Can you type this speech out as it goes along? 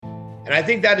And I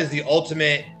think that is the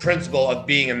ultimate principle of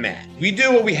being a man. We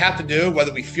do what we have to do,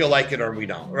 whether we feel like it or we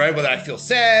don't, right? Whether I feel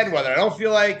sad, whether I don't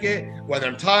feel like it, whether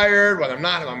I'm tired, whether I'm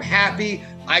not, if I'm happy,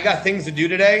 I got things to do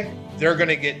today, they're going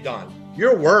to get done.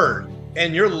 Your word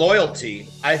and your loyalty,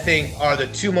 I think, are the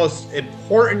two most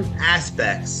important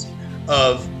aspects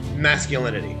of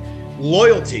masculinity.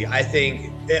 Loyalty, I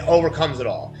think, it overcomes it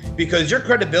all, because your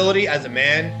credibility as a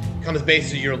man comes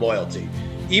based on your loyalty.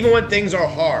 Even when things are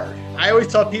hard, I always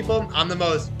tell people I'm the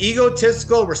most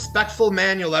egotistical, respectful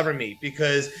man you'll ever meet,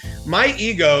 because my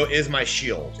ego is my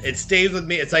shield. It stays with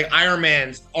me. It's like Iron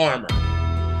Man's armor.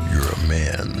 You're a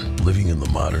man living in the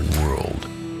modern world,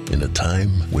 in a time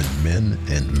when men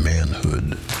and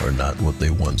manhood are not what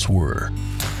they once were.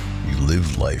 You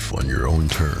live life on your own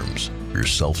terms. You're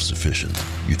self-sufficient.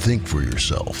 You think for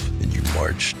yourself, and you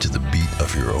march to the beat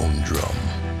of your own drum.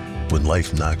 When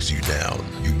life knocks you down,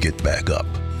 you get back up,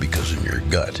 because in your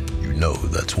gut, you know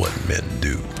that's what men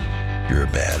do. You're a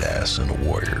badass and a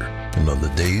warrior. And on the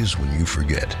days when you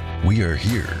forget, we are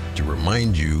here to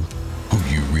remind you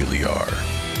who you really are.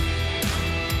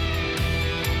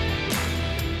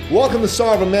 Welcome to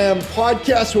Star of a Man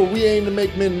podcast, where we aim to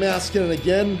make men masculine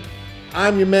again.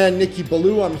 I'm your man, Nicky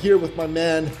Ballou. I'm here with my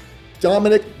man,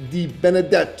 Domenick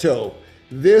DiBenedetto.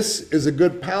 This is a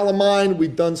good pal of mine.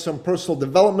 We've done some personal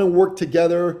development work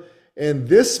together, and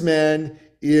this man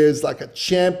is like a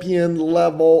champion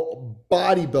level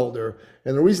bodybuilder.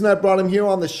 And the reason I brought him here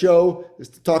on the show is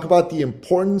to talk about the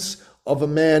importance of a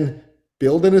man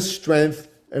building his strength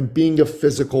and being a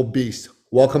physical beast.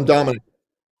 Welcome, Domenick.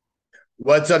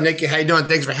 What's up, Nicky? How you doing?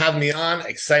 Thanks for having me on.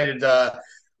 Excited to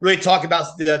really talk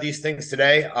about these things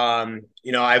today. I've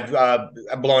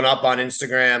blown up on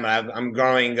Instagram. I'm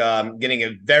growing, getting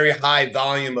a very high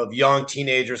volume of young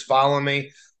teenagers following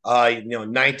me.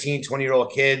 19,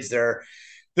 20-year-old kids. They're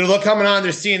coming on.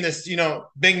 They're seeing this,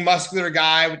 big muscular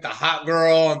guy with the hot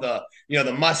girl and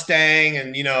the Mustang,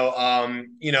 and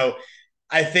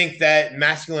I think that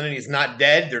masculinity is not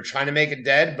dead. They're trying to make it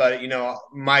dead, but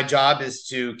my job is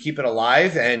to keep it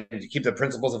alive and to keep the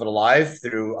principles of it alive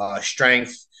through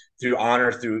strength, through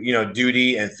honor, through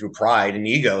duty, and through pride and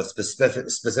ego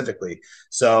specifically.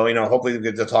 So hopefully we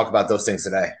get to talk about those things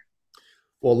today.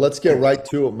 Well, let's get right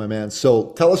to it, my man.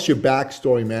 So tell us your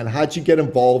backstory, man. How'd you get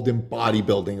involved in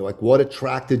bodybuilding? Like, what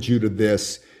attracted you to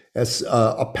this as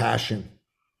a passion?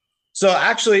 So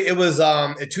actually, it was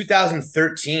in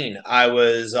 2013. I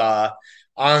was on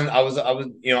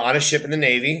a ship in the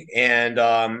Navy, and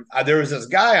there was this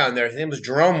guy on there. His name was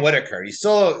Jerome Whitaker. He's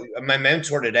still my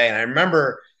mentor today, and I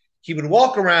remember he would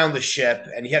walk around the ship,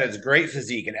 and he had his great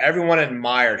physique, and everyone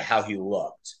admired how he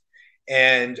looked.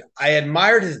 And I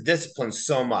admired his discipline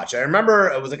so much. I remember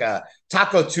it was like a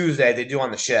Taco Tuesday they do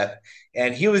on the ship,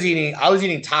 and I was eating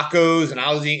tacos, and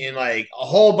I was eating like a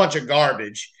whole bunch of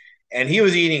garbage, and he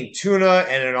was eating tuna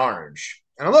and an orange.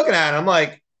 And I'm looking at it, I'm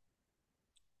like,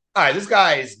 all right, this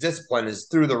guy's discipline is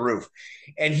through the roof.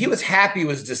 And he was happy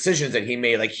with his decisions that he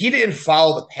made. Like, he didn't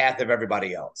follow the path of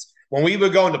everybody else. When we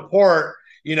would go into port,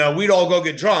 we'd all go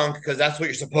get drunk, because that's what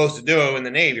you're supposed to do in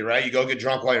the Navy, right? You go get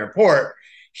drunk while you're in port.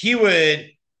 He would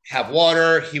have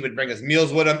water. He would bring his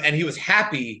meals with him, and he was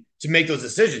happy to make those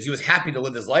decisions. He was happy to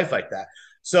live his life like that.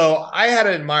 So I had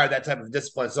to admire that type of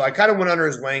discipline. So I kind of went under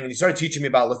his wing, and he started teaching me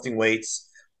about lifting weights.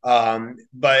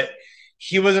 But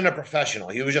he wasn't a professional.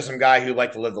 He was just some guy who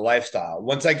liked to live the lifestyle.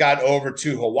 Once I got over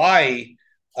to Hawaii,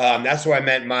 that's where I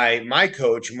met my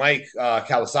coach, Mike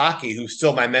Kawasaki, who's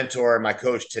still my mentor and my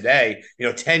coach today.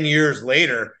 10 years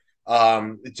later,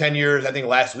 10 years, I think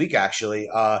last week, actually.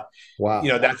 Wow.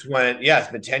 That's when, it's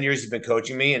been 10 years he's been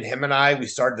coaching me, and him and I, we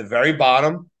started at the very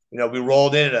bottom. We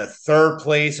rolled in at a third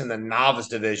place in the novice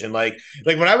division. Like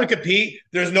when I would compete,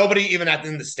 there's nobody even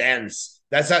in the stands.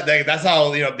 That's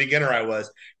how beginner I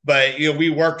was. But we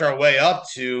worked our way up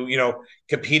to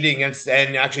competing against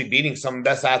and actually beating some of the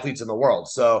best athletes in the world.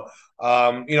 So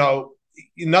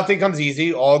nothing comes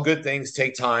easy. All good things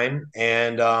take time,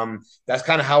 and that's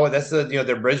kind of how that's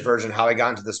the bridge version how I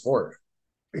got into the sport.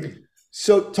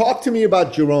 So talk to me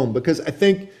about Jerome, because I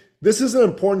think this is an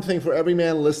important thing for every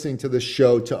man listening to this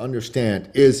show to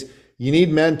understand is you need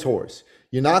mentors.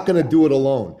 You're not going to do it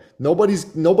alone. Nobody's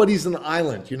an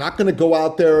island. You're not going to go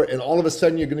out there and all of a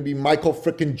sudden you're going to be Michael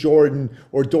frickin' Jordan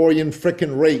or Dorian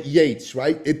frickin' Yates,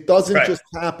 right? It doesn't just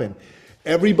happen.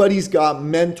 Everybody's got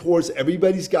mentors.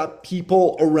 Everybody's got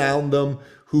people around them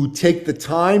who take the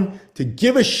time to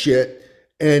give a shit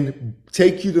and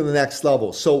take you to the next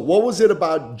level. So what was it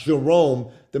about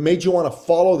Jerome that made you want to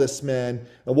follow this man?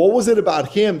 And what was it about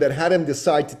him that had him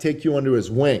decide to take you under his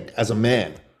wing as a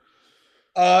man?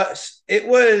 It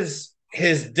was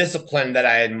his discipline that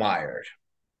I admired.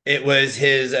 It was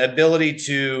his ability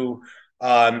to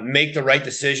make the right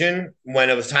decision when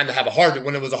it was time to have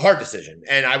when it was a hard decision.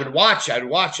 And I'd watch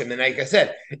him. And like I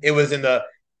said, it was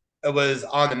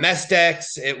on the mess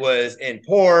decks. It was in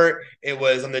port. It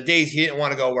was on the days he didn't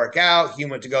want to go work out. He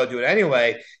went to go do it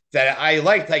anyway. That I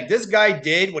liked. Like this guy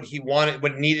did what he wanted,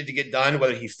 what needed to get done,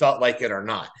 whether he felt like it or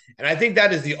not. And I think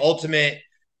that is the ultimate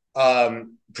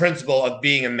principle of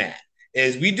being a man.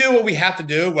 Is we do what we have to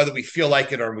do, whether we feel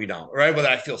like it or we don't, right? Whether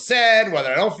I feel sad, whether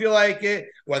I don't feel like it,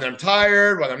 whether I'm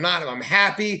tired, whether I'm not, if I'm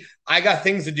happy, I got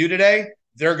things to do today,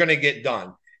 they're going to get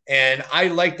done. And I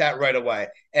like that right away.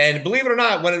 And believe it or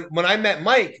not, when I met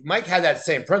Mike had that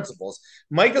same principles.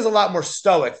 Mike is a lot more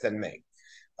stoic than me.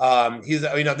 He's,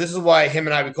 this is why him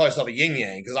and I would call ourselves a yin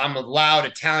yang, because I'm a loud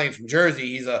Italian from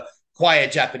Jersey. He's a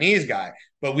quiet Japanese guy,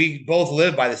 but we both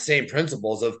live by the same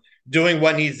principles of doing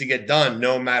what needs to get done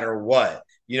no matter what.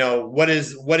 What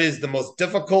is the most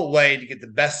difficult way to get the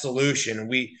best solution? And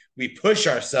we push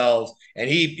ourselves, and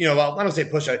he, well, I don't say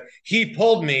push, he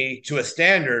pulled me to a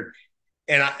standard.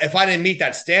 And if I didn't meet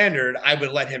that standard, I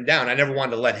would let him down. I never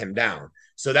wanted to let him down.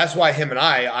 So that's why him and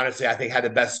I, honestly, I think had the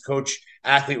best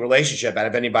coach-athlete relationship out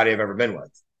of anybody I've ever been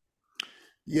with.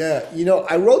 Yeah,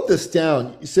 I wrote this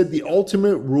down. You said the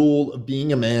ultimate rule of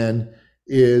being a man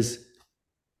is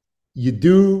you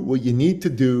do what you need to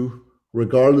do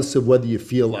regardless of whether you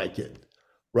feel like it,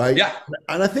 right? Yeah.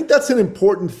 And I think that's an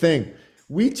important thing.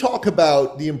 We talk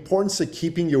about the importance of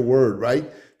keeping your word,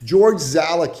 right? George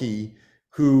Zalicki,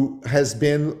 who has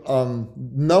been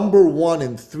number one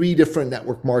in 3 different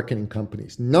network marketing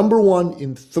companies. Number one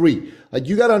in 3. Like,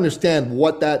 you got to understand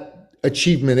what that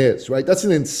achievement is, right? That's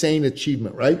an insane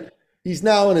achievement, right? He's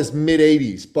now in his mid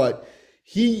 80s, but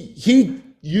he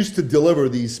used to deliver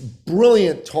these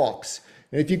brilliant talks.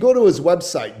 And if you go to his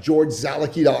website,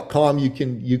 georgezalicki.com,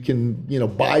 you can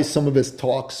buy some of his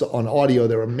talks on audio.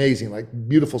 They're amazing, like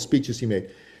beautiful speeches he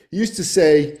made. He used to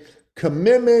say,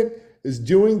 commitment is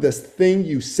doing this thing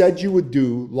you said you would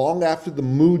do long after the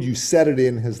mood you set it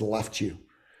in has left you.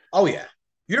 Oh yeah.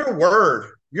 Your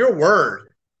word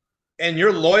and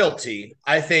your loyalty,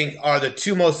 I think, are the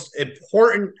 2 most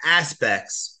important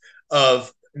aspects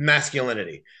of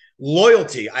masculinity.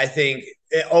 Loyalty, I think,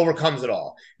 it overcomes it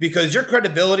all, because your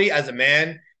credibility as a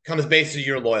man comes based on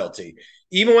your loyalty.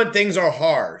 Even when things are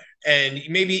hard, and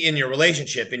maybe in your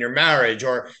relationship, in your marriage,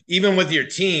 or even with your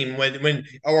team,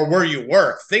 or where you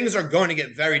work, things are going to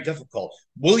get very difficult.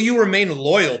 Will you remain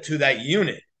loyal to that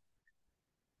unit?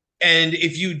 And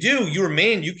if you do,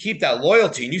 you keep that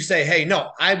loyalty, and you say, hey,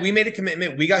 no, we made a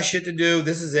commitment. We got shit to do.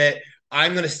 This is it.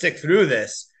 I'm going to stick through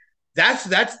this.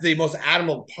 That's the most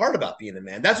admirable part about being a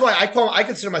man. That's why I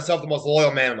consider myself the most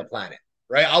loyal man on the planet,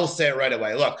 right? I will say it right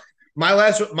away. Look, my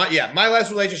last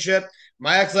relationship,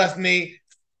 my ex left me.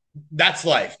 That's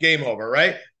life, game over,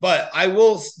 right? But I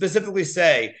will specifically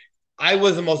say I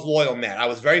was the most loyal man. I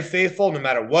was very faithful no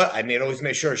matter what. I always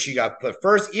made sure she got put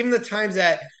first. Even the times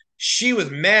that she was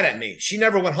mad at me, she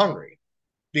never went hungry.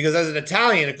 Because as an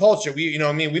Italian, a culture, we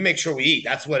make sure we eat.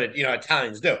 That's what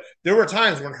Italians do. There were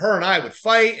times when her and I would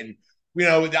fight, and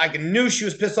I knew she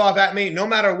was pissed off at me. No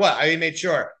matter what, I made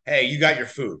sure, hey, you got your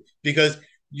food, because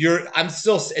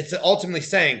it's ultimately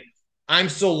saying I'm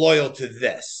still loyal to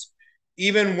this.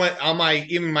 Even when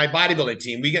my bodybuilding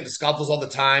team, we get into scuffles all the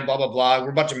time, blah, blah, blah. We're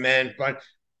a bunch of men. But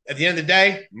at the end of the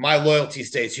day, my loyalty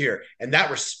stays here. And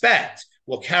that respect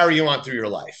will carry you on through your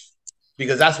life,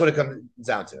 because that's what it comes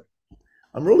down to.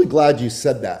 I'm really glad you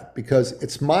said that, because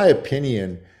it's my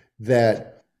opinion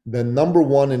that the number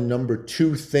 1 and number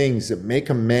 2 things that make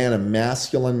a man a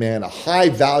masculine man, a high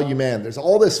value man. There's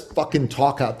all this fucking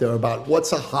talk out there about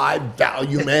what's a high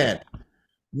value man.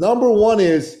 Number 1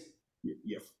 is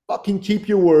you fucking keep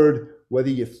your word, whether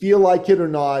you feel like it or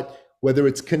not, whether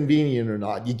it's convenient or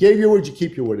not. You gave your word, you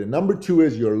keep your word. And number 2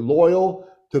 is you're loyal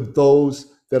to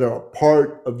those that are a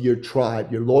part of your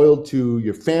tribe. You're loyal to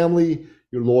your family.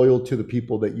 You're loyal to the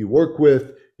people that you work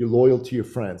with. You're loyal to your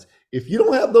friends. If you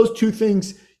don't have those 2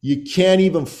 things, you can't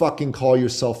even fucking call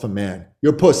yourself a man.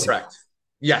 You're pussy. Correct.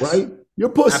 Yes. Right? You're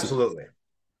pussy. Absolutely.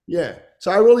 Yeah.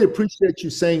 So I really appreciate you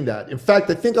saying that. In fact,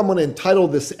 I think I'm going to entitle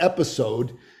this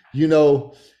episode,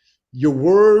 your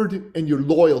word and your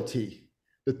loyalty,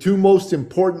 the 2 most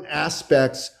important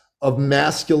aspects of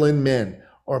masculine men,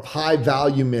 or of high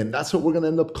value men. That's what we're going to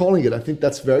end up calling it. I think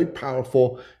that's very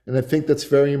powerful, and I think that's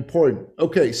very important.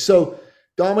 Okay, so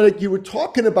Domenick, you were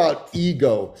talking about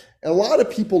ego. And a lot of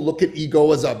people look at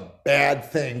ego as a bad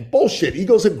thing. Bullshit.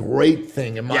 Ego's a great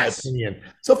thing, in my opinion.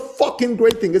 It's a fucking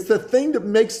great thing. It's the thing that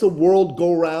makes the world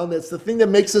go round. It's the thing that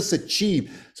makes us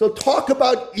achieve. So talk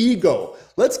about ego.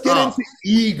 Let's get Oh. into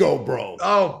ego, bro.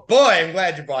 Oh boy, I'm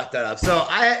glad you brought that up. So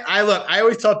I look, I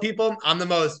always tell people I'm the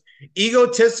most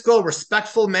egotistical,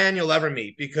 respectful man you'll ever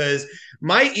meet because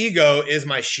my ego is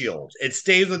my shield. It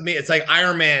stays with me. It's like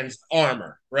Iron Man's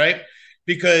armor, right?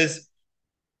 Because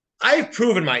I've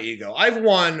proven my ego. I've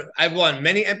won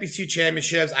many NPC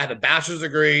championships. I have a bachelor's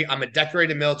degree. I'm a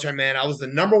decorated military man. I was the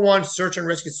 #1 search and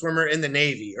rescue swimmer in the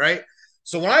Navy, right?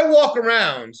 So when I walk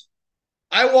around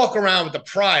with the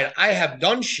pride. I have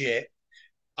done shit.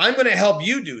 I'm going to help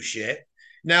you do shit.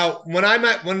 Now,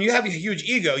 when you have a huge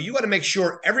ego, you got to make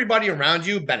sure everybody around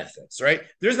you benefits, right?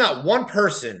 There's not one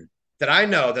person that I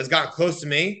know that's gotten close to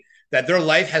me that their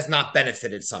life has not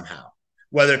benefited somehow,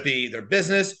 whether it be their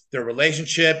business, their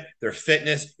relationship, their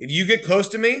fitness. If you get close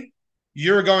to me,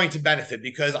 you're going to benefit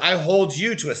because I hold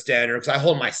you to a standard because I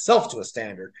hold myself to a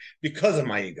standard because of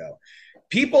my ego.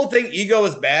 People think ego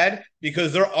is bad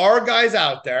because there are guys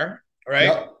out there, right?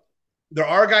 Yep. There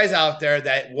are guys out there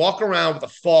that walk around with a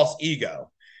false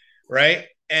ego, right?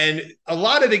 And a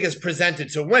lot of it gets presented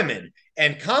to women.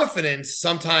 And confidence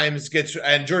sometimes gets,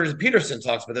 and Jordan Peterson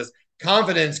talks about this,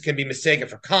 confidence can be mistaken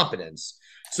for competence.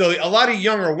 So a lot of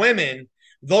younger women,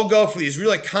 they'll go for these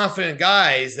really confident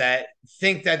guys that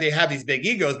think that they have these big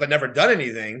egos but never done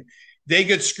anything. They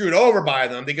get screwed over by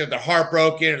them. They get their heart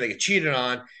broken or they get cheated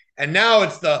on. And now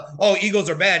it's egos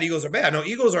are bad, egos are bad. No,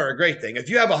 egos are a great thing. If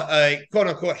you have a quote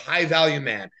unquote high value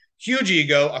man, huge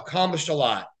ego, accomplished a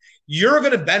lot, you're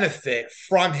going to benefit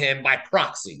from him by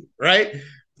proxy, right?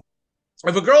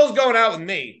 If a girl's going out with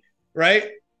me, right,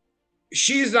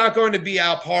 she's not going to be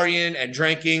out partying and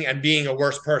drinking and being a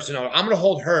worse person. I'm going to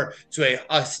hold her to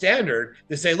a standard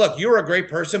to say, look, you're a great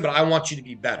person, but I want you to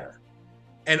be better.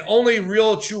 And only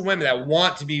real true women that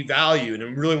want to be valued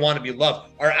and really want to be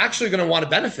loved are actually going to want to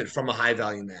benefit from a high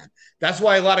value man. That's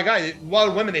why a lot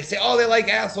of women, they say, oh, they like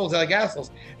assholes.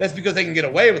 That's because they can get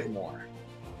away with more.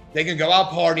 They can go out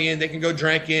partying, they can go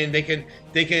drinking, they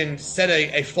can set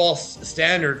a false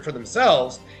standard for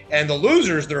themselves. And the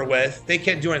losers they're with, they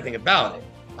can't do anything about it.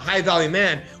 A high value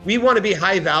man, we want to be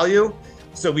high value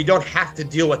so we don't have to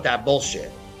deal with that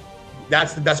bullshit.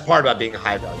 That's the best part about being a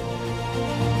high value man.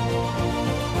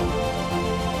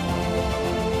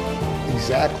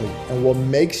 Exactly. And what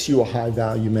makes you a high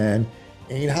value man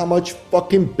ain't how much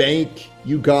fucking bank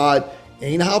you got,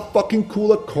 ain't how fucking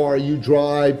cool a car you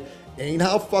drive, ain't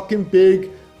how fucking big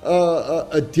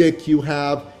a dick you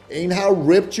have, ain't how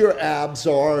ripped your abs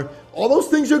are. All those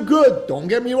things are good. Don't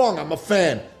get me wrong. I'm a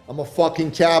fan. I'm a fucking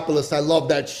capitalist. I love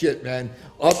that shit, man.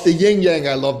 Up the yin yang,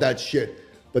 I love that shit.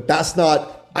 But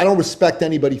I don't respect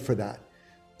anybody for that.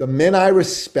 The man I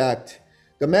respect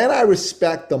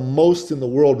the most in the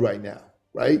world right now,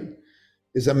 right,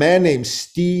 is a man named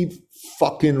Steve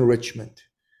fucking Richmond.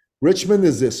 Richmond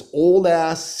is this old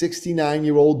ass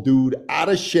 69-year-old dude, out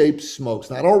of shape, smokes.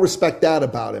 Now, I don't respect that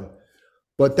about him,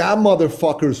 but that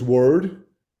motherfucker's word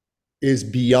is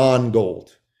beyond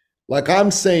gold. Like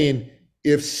I'm saying,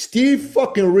 if Steve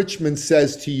fucking Richmond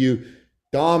says to you,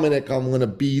 Domenick, I'm going to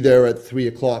be there at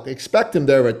 3:00, expect him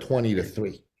there at 20 to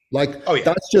 3. Like, oh, yeah.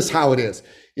 That's just how it is.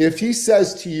 If he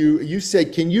says to you, you say,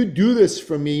 can you do this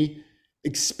for me?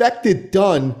 Expect it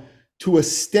done to a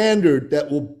standard that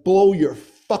will blow your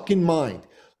fucking mind.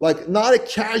 Like, not a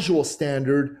casual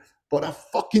standard, but a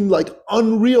fucking like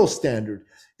unreal standard.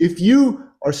 If you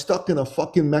are stuck in a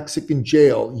fucking Mexican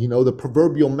jail, you know, the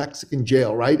proverbial Mexican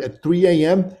jail, right? At 3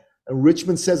 a.m. and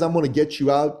Richmond says, I'm going to get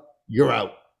you out, you're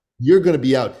out. You're going to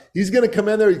be out. He's going to come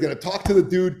in there. He's going to talk to the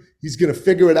dude. He's going to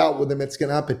figure it out with him. It's going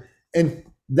to happen. And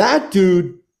that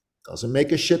dude doesn't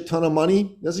make a shit ton of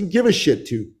money. Doesn't give a shit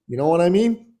to. You know what I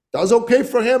mean? Does okay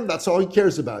for him. That's all he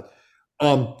cares about.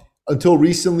 Until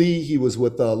recently, he was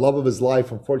with the love of his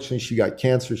life. Unfortunately, she got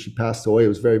cancer. She passed away. It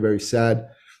was very, very sad.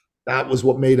 That was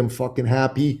what made him fucking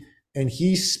happy. And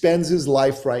he spends his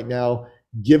life right now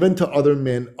giving to other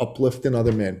men, uplifting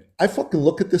other men. I fucking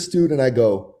look at this dude and I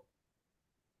go,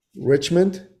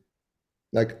 Richmond,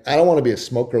 like, I don't want to be a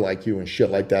smoker like you and shit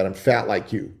like that. I'm fat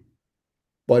like you.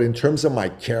 But in terms of my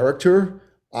character,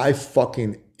 I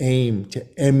fucking aim to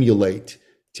emulate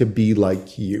to be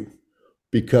like you,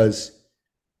 because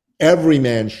every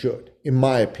man should, in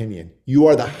my opinion. You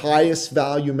are the highest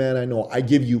value man I know. I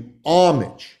give you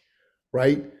homage,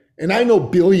 right? And I know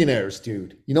billionaires,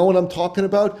 dude. You know what I'm talking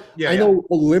about? I know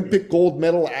Olympic gold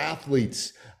medal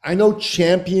athletes. I know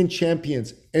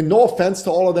champions. And no offense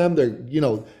to all of them. They're, you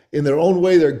know, in their own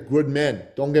way, they're good men.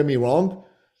 Don't get me wrong.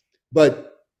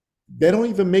 But they don't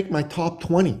even make my top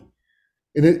 20.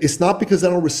 And it's not because I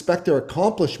don't respect their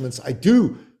accomplishments. I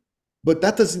do. But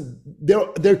that doesn't,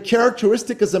 their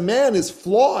characteristic as a man is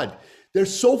flawed. They're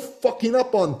so fucking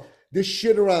up on this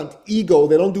shit around ego.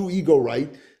 They don't do ego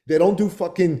right. They don't do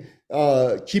fucking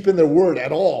keeping their word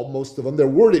at all. Most of them, their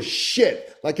word is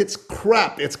shit. Like it's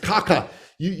crap. It's caca.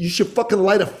 You should fucking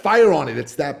light a fire on it.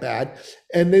 It's that bad.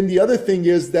 And then the other thing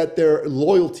is that their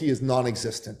loyalty is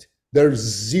non-existent. There's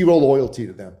zero loyalty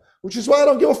to them, which is why I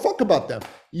don't give a fuck about them.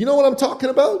 You know what I'm talking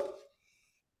about?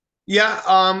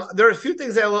 Yeah, there are a few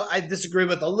things that I disagree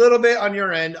with a little bit on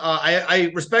your end.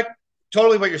 I respect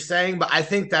totally what you're saying, but I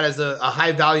think that as a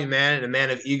high value man and a man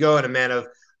of ego and a man of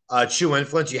true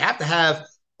influence, you have to have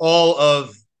all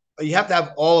of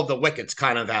the wickets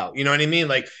kind of out. You know what I mean?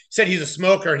 Like you said, he's a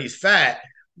smoker and he's fat.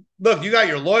 Look, you got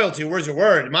your loyalty. Where's your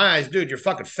word? In my eyes, dude, you're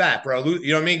fucking fat, bro. You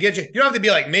know what I mean? You don't have to be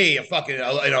like me, a fucking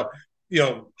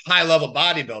high level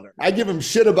bodybuilder. I give him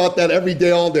shit about that every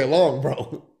day, all day long,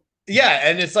 bro. Yeah,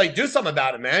 and it's like, do something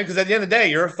about it, man. Because at the end of the day,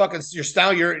 you're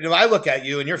style. I look at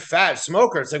you and you're fat,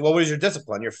 smoker. It's like, well, what is your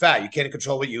discipline? You're fat. You can't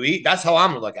control what you eat. That's how I'm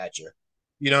gonna look at you.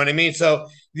 You know what I mean? So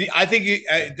I think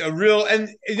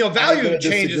value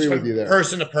changes from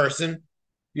person to person.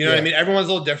 You know what I mean? Everyone's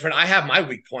a little different. I have my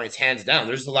weak points, hands down.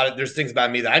 There's things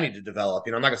about me that I need to develop.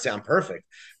 You know, I'm not gonna say I'm perfect,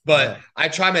 but I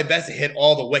try my best to hit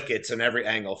all the wickets in every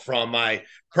angle, from my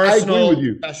personal,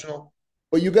 professional.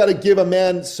 But you got to give a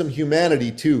man some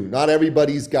humanity too. Not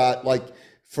everybody's got, like,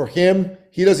 for him,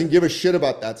 he doesn't give a shit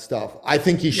about that stuff. I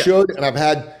think he should, and I've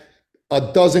had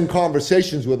a dozen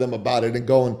conversations with him about it and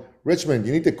going, Richmond,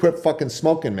 you need to quit fucking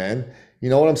smoking, man. You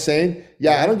know what I'm saying?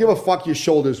 Yeah, I don't give a fuck your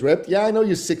shoulder's ripped. Yeah, I know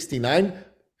you're 69.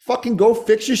 Fucking go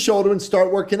fix your shoulder and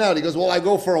start working out. He goes, well, I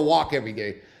go for a walk every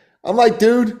day. I'm like,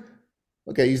 dude,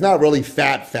 okay, he's not really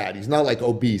fat. He's not like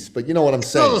obese, but you know what I'm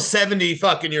saying. He's 70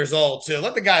 fucking years old too.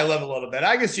 Let the guy live a little bit.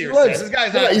 I can see your sense. This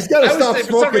guy's not. He's got to stop smoking.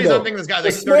 For some reason, I'm thinking this guy's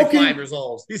like 35 years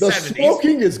old. He's 70.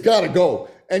 Smoking has got to go,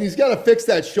 and he's got to fix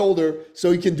that shoulder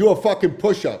so he can do a fucking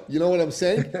push-up. You know what I'm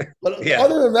saying? But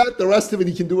other than that, the rest of it,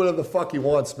 he can do whatever the fuck he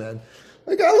wants, man.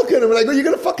 Like, I look at him and I go, you're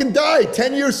gonna fucking die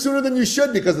 10 years sooner than you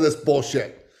should because of this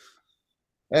bullshit.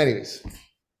 Anyways,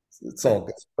 it's all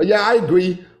good. But yeah, I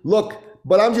agree. Look,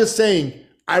 but I'm just saying,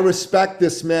 I respect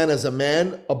this man as a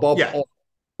man above all.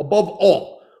 Above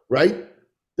all, right?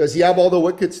 Does he have all the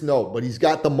wickets? No, but he's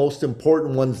got the most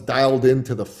important ones dialed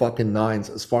into the fucking nines.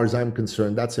 As far as I'm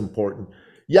concerned, that's important.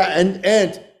 Yeah,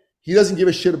 and he doesn't give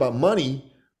a shit about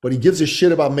money, but he gives a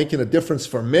shit about making a difference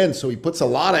for men. So he puts a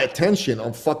lot of attention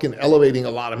on fucking elevating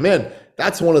a lot of men.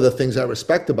 That's one of the things I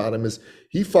respect about him, is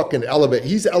he's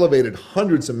elevated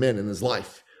hundreds of men in his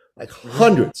life, like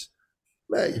hundreds.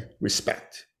 Hey,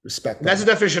 respect. That's the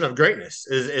definition of greatness,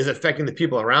 is affecting the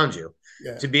people around you.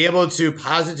 Yeah. To be able to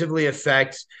positively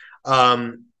affect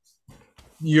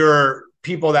your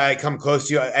people that come close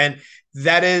to you. And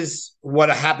that is what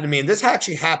happened to me. And this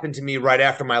actually happened to me right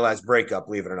after my last breakup,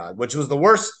 believe it or not, which was the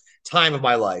worst time of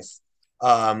my life.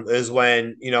 Is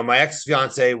when, my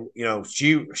ex-fiance,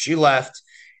 she left,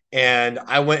 and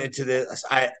I went into this.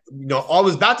 I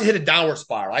was about to hit a downward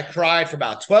spiral. I cried for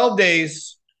about 12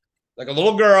 days, like a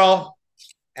little girl.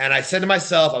 And I said to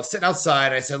myself, I was sitting outside,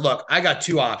 and I said, look, I got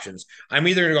two options. I'm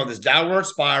either going to go this downward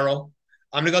spiral.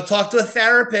 I'm going to go talk to a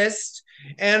therapist,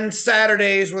 and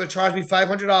Saturdays where they charge me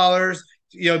 $500,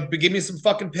 give me some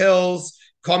fucking pills,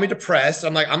 call me depressed.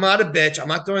 I'm like, I'm not a bitch. I'm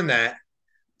not doing that.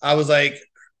 I was like,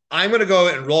 I'm going to go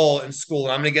enroll in school,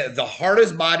 and I'm going to get the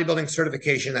hardest bodybuilding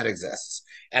certification that exists.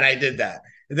 And I did that.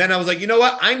 And then I was like, you know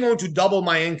what? I'm going to double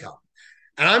my income,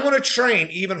 and I'm going to train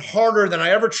even harder than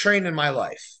I ever trained in my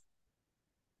life.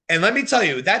 And let me tell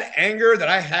you, that anger that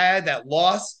I had, that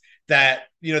loss, that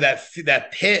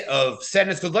pit of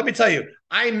sadness, because let me tell you,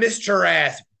 I missed her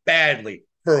ass badly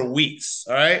for weeks.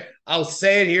 All right. I'll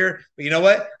say it here, but you know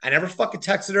what? I never fucking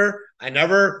texted her. I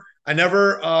never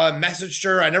messaged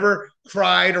her. I never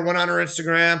cried or went on her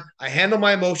Instagram. I handle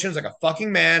my emotions like a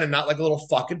fucking man and not like a little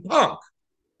fucking punk.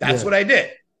 That's what I did.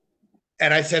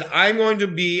 And I said, I'm going to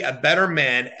be a better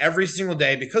man every single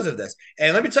day because of this.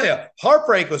 And let me tell you,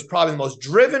 heartbreak was probably the most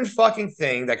driven fucking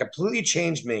thing that completely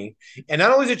changed me. And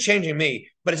not only is it changing me,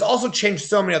 but it's also changed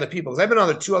so many other people. Because I've been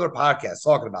on two other podcasts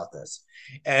talking about this.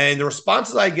 And the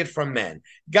responses I get from men,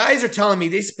 guys are telling me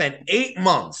they spent 8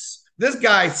 months. This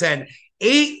guy said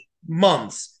 8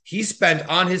 months he spent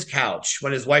on his couch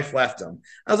when his wife left him.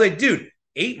 I was like, dude,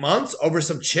 8 months over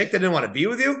some chick that didn't want to be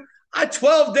with you? I had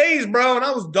 12 days, bro, and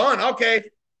I was done. Okay,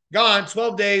 gone,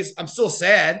 12 days. I'm still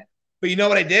sad. But you know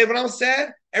what I did when I was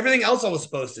sad? Everything else I was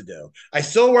supposed to do. I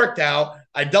still worked out.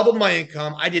 I doubled my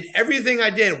income. I did everything I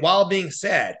did while being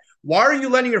sad. Why are you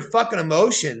letting your fucking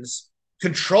emotions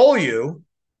control you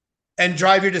and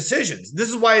drive your decisions? This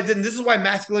is why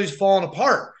masculinity is falling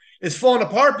apart. is falling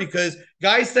apart because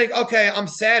guys think, okay, I'm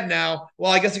sad now.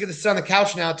 Well, I guess I get to sit on the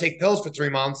couch now and take pills for 3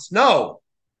 months. No.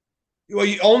 Well,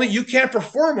 you can't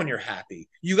perform when you're happy.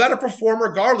 You got to perform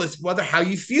regardless whether how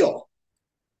you feel.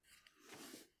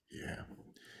 Yeah.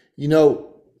 You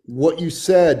know, what you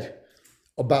said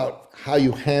about how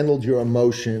you handled your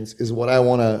emotions is what I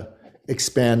want to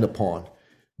expand upon,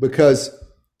 because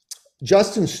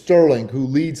Justin Sterling, who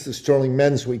leads the Sterling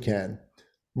Men's Weekend,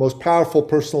 most powerful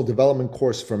personal development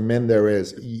course for men there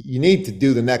is. You need to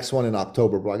do the next one in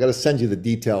October, bro. I got to send you the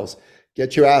details.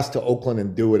 Get your ass to Oakland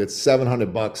and do it. It's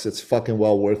 $700. It's fucking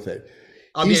well worth it.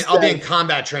 I'll be in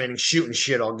combat training, shooting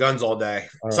shit on guns all day.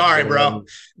 Right, sorry, bro.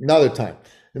 Another time.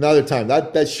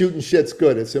 That shooting shit's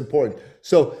good. It's important.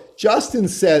 So Justin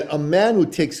said, a man who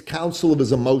takes counsel of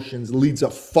his emotions leads a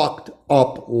fucked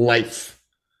up life.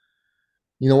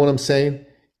 You know what I'm saying?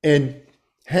 And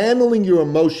handling your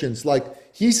emotions, like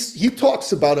he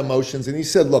talks about emotions, and he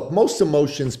said, look, most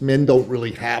emotions, men don't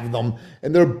really have them,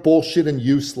 and they're bullshit and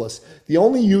useless. The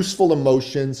only useful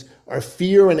emotions are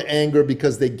fear and anger,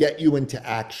 because they get you into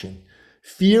action.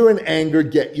 Fear and anger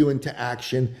get you into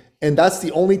action, and that's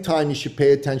the only time you should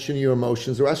pay attention to your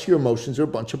emotions. The rest of your emotions are a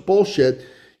bunch of bullshit,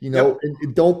 you know.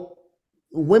 Yep. And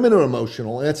women are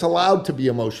emotional, and it's allowed to be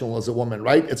emotional as a woman,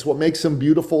 right? It's what makes them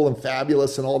beautiful and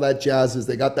fabulous and all that jazz, is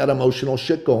they got that emotional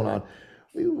shit going on.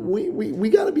 We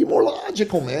got to be more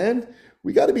logical, man.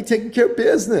 We got to be taking care of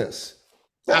business.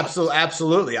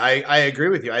 Absolutely. I agree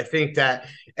with you. I think that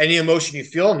any emotion you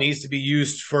feel needs to be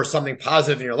used for something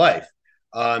positive in your life.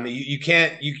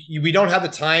 We don't have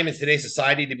the time in today's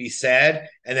society to be sad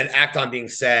and then act on being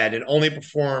sad and only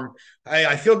perform.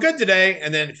 I feel good today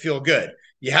and then feel good.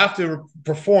 You have to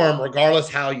perform regardless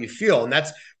how you feel. And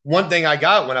that's one thing I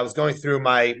got when I was going through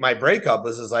my breakup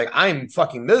was like, I'm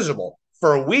fucking miserable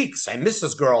for weeks. I missed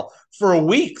this girl for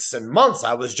weeks and months.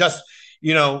 I was just,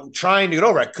 trying to get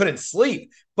over it. I couldn't sleep,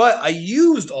 but I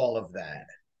used all of that.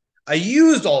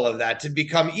 To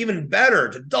become even better,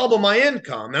 to double my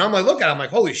income. And I'm like, look at it. I'm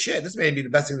like, holy shit, this may be the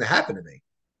best thing that happened to me.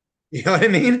 You know what I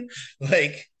mean?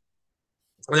 Like,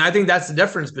 and I think that's the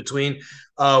difference between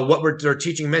what they're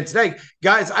teaching men today.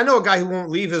 Guys, I know a guy who won't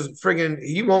leave his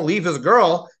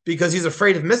girl because he's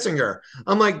afraid of missing her.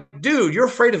 I'm like, dude, you're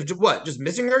afraid of what? Just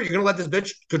missing her? You're going to let this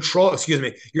you're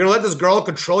going to let this girl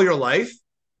control your life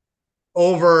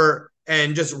over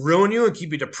and just ruin you and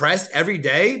keep you depressed every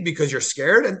day because you're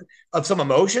scared of some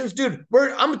emotions? Dude,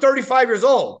 I'm 35 years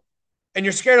old and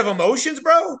you're scared of emotions,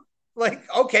 bro? Like,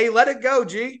 okay, let it go,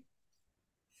 G.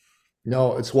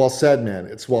 No, it's well said, man.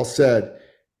 It's well said.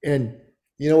 And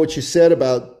you know what you said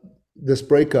about this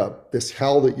breakup, this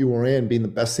hell that you were in being the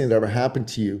best thing that ever happened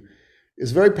to you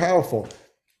is very powerful.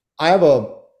 I have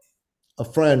a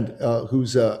friend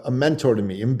who's a mentor to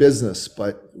me in business,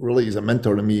 but really he's a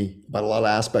mentor to me about a lot of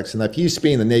aspects. And he used to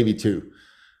be in the Navy too.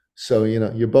 So,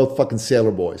 you're both fucking sailor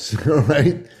boys,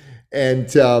 right?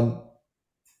 And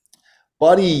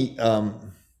Buddy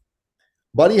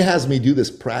has me do this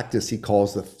practice he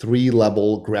calls the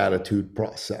 3-level gratitude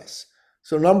process.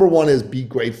 So number one is be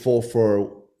grateful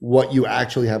for what you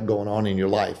actually have going on in your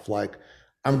life. Like,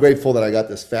 I'm grateful that I got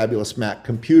this fabulous Mac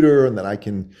computer and that I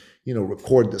can,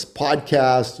 record this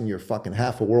podcast, and you're fucking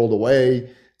half a world away.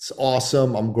 It's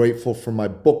awesome. I'm grateful for my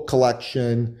book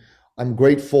collection. I'm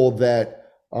grateful that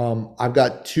I've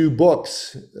got 2 new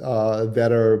books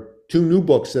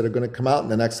that are going to come out in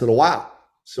the next little while.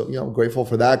 So, I'm grateful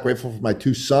for that. Grateful for my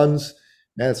 2 sons.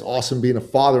 Man, it's awesome being a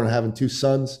father and having 2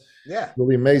 sons. Yeah.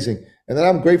 Really amazing. And then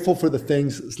I'm grateful for the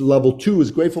things, level 2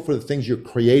 is grateful for the things you're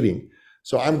creating.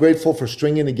 So I'm grateful for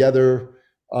stringing together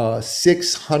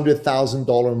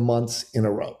 $600,000 months in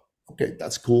a row. Okay,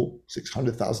 that's cool.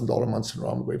 $600,000 months in a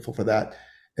row. I'm grateful for that.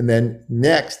 And then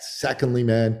secondly,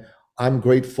 man, I'm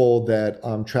grateful that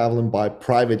I'm traveling by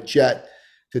private jet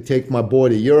to take my boy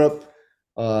to Europe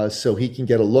so he can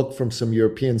get a look from some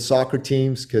European soccer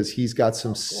teams, because he's got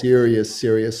some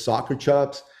serious soccer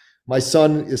chops. My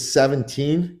son is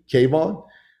 17, Kayvon.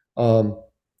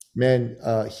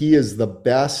 He is the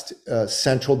best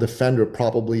central defender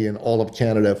probably in all of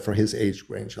Canada for his age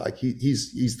range. Like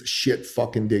he's the shit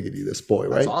fucking diggity, this boy,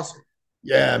 right? That's awesome.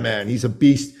 Yeah, man, he's a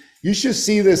beast. You should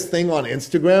see this thing on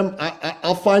Instagram.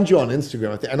 I'll find you on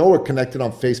Instagram. I know we're connected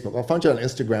on Facebook. I'll find you on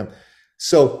Instagram.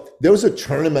 So there was a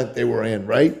tournament they were in,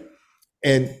 right?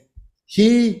 And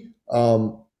he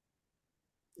was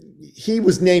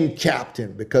named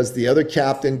captain because the other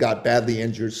captain got badly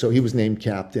injured. So he was named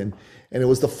captain. And it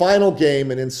was the final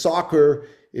game. And in soccer,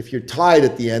 if you're tied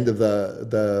at the end of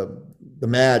the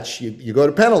match, you go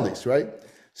to penalties, right?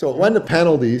 So it went to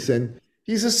penalties, and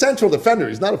he's a central defender.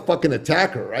 He's not a fucking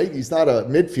attacker, right? He's not a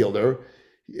midfielder.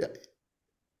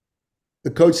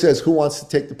 The coach says, who wants to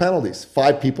take the penalties?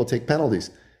 5 people take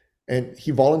penalties. And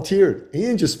he volunteered. He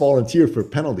didn't just volunteer for a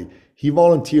penalty. He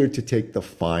volunteered to take the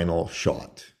final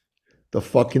shot. The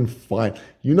fucking fine.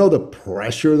 You know the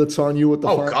pressure that's on you with the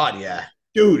Oh, God, yeah.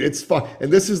 Dude, it's fun.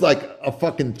 And this is like a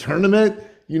fucking tournament.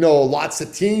 You know, lots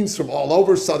of teams from all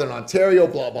over Southern Ontario,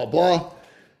 blah, blah, blah.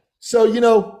 So, you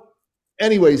know,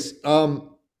 anyways,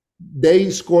 they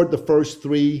scored the first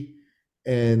 3,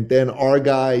 and then our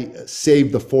guy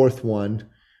saved the 4th one.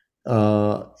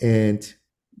 And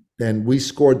then we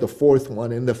scored the 4th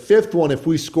one. And the 5th one, if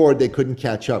we scored, they couldn't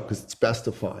catch up because it's best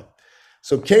of 5.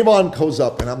 So Kayvon goes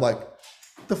up, and I'm like,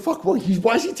 what the fuck? Why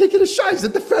is he taking a shot? He's a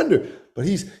defender. But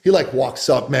he like walks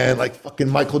up, man, like fucking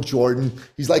Michael Jordan.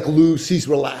 He's like loose. He's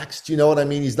relaxed. You know what I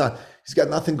mean? He's got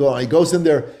nothing going on. He goes in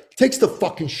there, takes the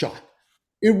fucking shot.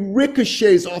 It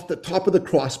ricochets off the top of the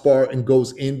crossbar and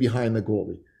goes in behind the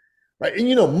goalie. Right? And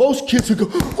you know, most kids would go,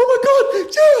 oh my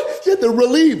God, yeah, they're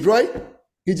relieved, right?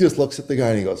 He just looks at the guy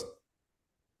and he goes,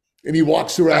 and he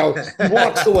walks around, he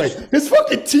walks away. His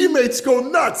fucking teammates go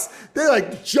nuts. They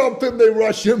like jump him, they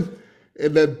rush him.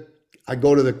 And then I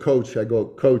go to the coach. I go,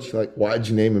 Coach, like, why'd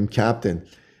you name him captain?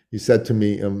 He said to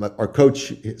me, our coach,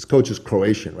 his coach is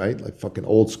Croatian, right? Like fucking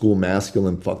old school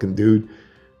masculine fucking dude.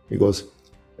 He goes,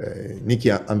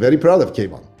 Nicky, I'm very proud of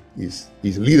Kayvon. He's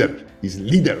leader. He's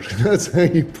leader. That's how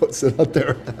he puts it out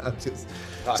there.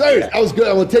 Sorry, that was good.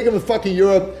 I want to take him to fucking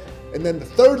Europe. And then the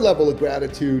third level of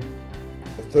gratitude,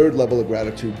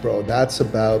 bro, that's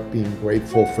about being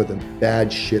grateful for the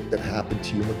bad shit that happened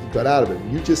to you when you got out of it.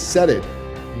 You just said it.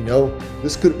 You know,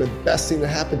 this could have been the best thing that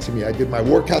happened to me. I did my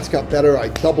workouts, got better. I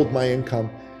doubled my income.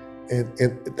 And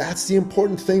that's the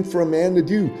important thing for a man to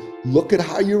do. Look at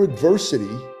how your adversity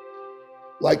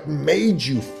like made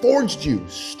you, forged you,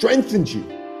 strengthened you.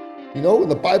 You know, in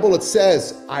the Bible it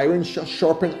says, iron shall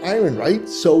sharpen iron, right?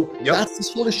 So That's the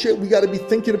sort of shit we got to be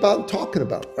thinking about and talking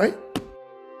about, right?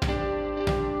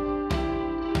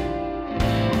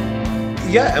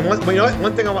 Yeah, and one thing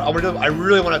I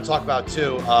really want to talk about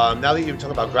too, now that you're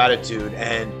talking about gratitude,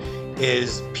 and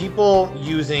is people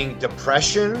using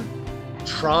depression,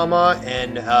 trauma,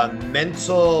 and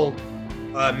mental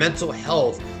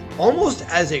health almost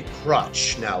as a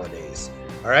crutch nowadays.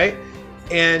 All right,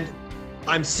 and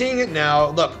I'm seeing it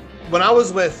now. Look, when I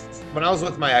was with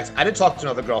my ex, I didn't talk to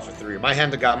another girl for 3 years. My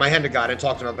hand to God, I didn't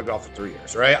talk to another girl for 3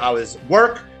 years. Right, I was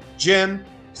work, gym,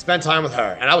 spend time with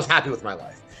her, and I was happy with my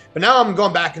life. But now I'm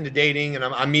going back into dating, and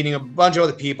I'm meeting a bunch of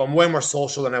other people. I'm way more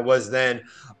social than I was then.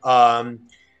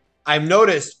 I've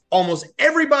noticed almost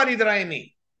everybody that I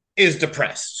meet is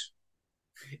depressed.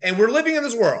 And we're living in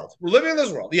this world.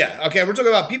 Yeah, okay, we're talking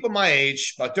about people my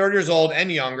age, about 30 years old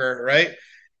and younger, right?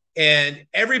 And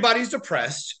everybody's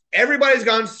depressed. Everybody's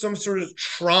gone through some sort of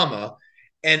trauma.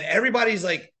 And everybody's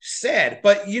like sad.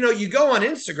 But, you know, you go on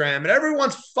Instagram and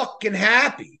everyone's fucking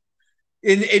happy.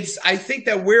 And I think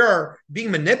that we're being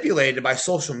manipulated by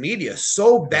social media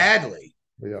so badly,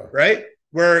 right?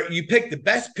 Where you pick the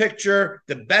best picture,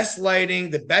 the best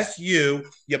lighting, the best you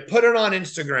put it on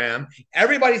Instagram.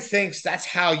 Everybody thinks that's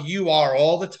how you are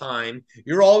all the time.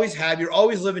 You're always happy. You're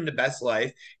always living the best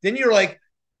life. Then you're like,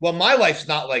 well, my life's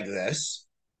not like this.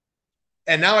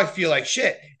 And now I feel like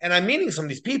shit. And I'm meeting some of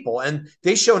these people and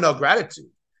they show no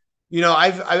gratitude. You know,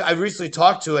 I've recently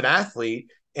talked to an athlete.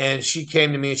 And she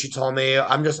came to me and she told me,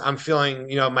 I'm feeling,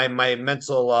 you know, my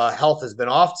mental health has been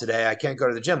off today. I can't go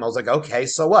to the gym. I was like, okay,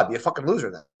 so what? Be a fucking loser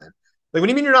then. Like, what do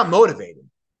you mean you're not motivated?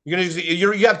 You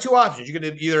have 2 options. You're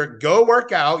going to either go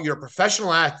work out, you're a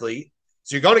professional athlete,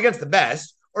 so you're going against the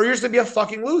best, or you're just going to be a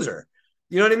fucking loser.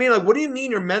 You know what I mean? Like, what do you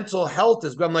mean your mental health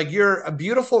is good? I'm like, you're a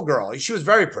beautiful girl. She was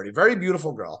very pretty, very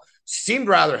beautiful girl. Seemed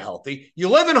rather healthy. You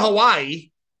live in Hawaii.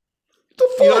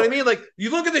 You know what I mean? Like,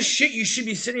 you look at the shit you should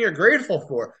be sitting here grateful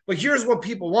for. But here's what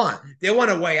people want. They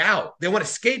want a way out. They want a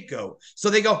scapegoat.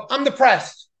 So they go, I'm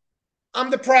depressed.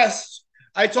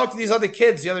 I talked to these other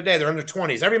kids the other day. They're in their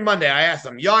 20s. Every Monday, I ask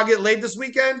them, y'all get laid this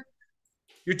weekend?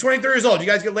 You're 23 years old. You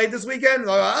guys get laid this weekend?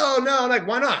 Like, oh, no. I'm like,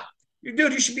 why not?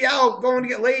 Dude, you should be out going to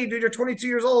get laid. Dude, you're 22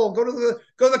 years old. Go to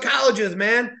the colleges,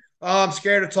 man. Oh, I'm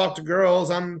scared to talk to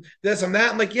girls. I'm this, I'm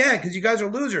that. I'm like, yeah, because you guys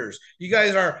are losers.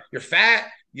 You're fat.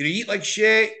 You eat like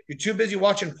shit. You're too busy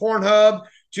watching Pornhub,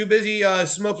 too busy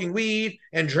smoking weed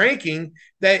and drinking,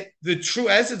 that the true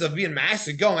essence of being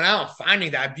masculine, going out and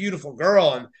finding that beautiful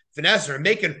girl and finesse her and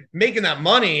making that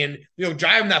money and, you know,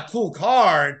 driving that cool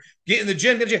car and getting the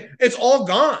gym. It's all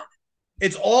gone.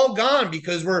 It's all gone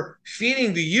because we're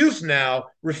feeding the youth now.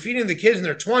 We're feeding the kids in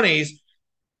their 20s.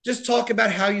 Just talk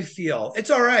about how you feel. It's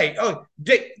all right. Oh,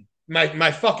 Dick,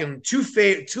 my fucking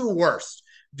two worst.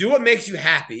 Do what makes you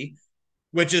happy.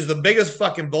 which is the biggest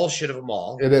fucking bullshit of them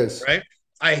all. It is. Right?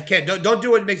 I can't. Don't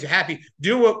do what makes you happy.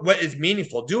 Do what is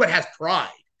meaningful. Do what has pride.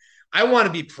 I want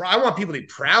to be proud. I want people to be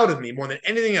proud of me more than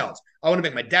anything else. I want to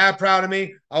make my dad proud of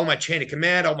me. I want my chain of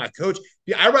command. I want my coach.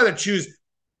 I'd rather choose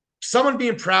someone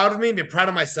being proud of me, being proud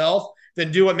of myself,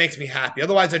 than do what makes me happy.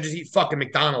 Otherwise, I just eat fucking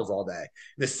McDonald's all day.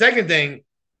 The second thing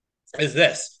is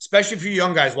this, especially for you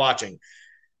young guys watching.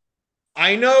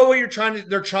 I know what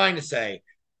they're trying to say.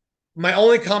 My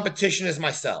only competition is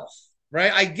myself,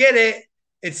 right? I get it.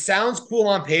 It sounds cool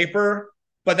on paper,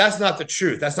 but that's not the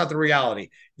truth. That's not the reality.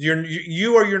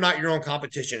 You're not your own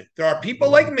competition. There are people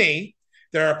like me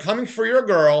that are coming for your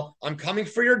girl. I'm coming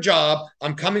for your job.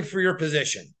 I'm coming for your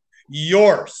position.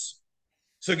 Yours.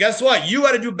 So guess what? You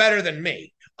got to do better than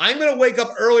me. I'm going to wake up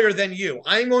earlier than you.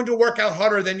 I'm going to work out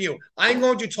harder than you. I'm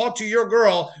going to talk to your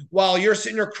girl while you're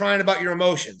sitting there crying about your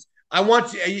emotions. I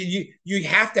want you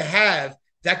have to have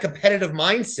that competitive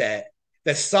mindset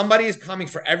that somebody is coming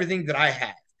for everything that I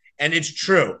have. And it's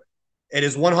true. It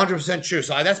is 100% true.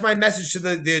 So that's my message to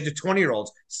the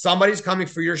 20-year-olds. Somebody's coming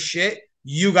for your shit.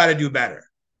 You got to do better.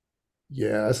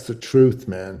 Yeah, that's the truth,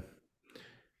 man.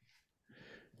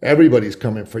 Everybody's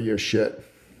coming for your shit.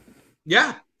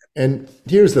 Yeah. And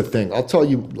here's the thing. I'll tell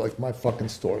you like my fucking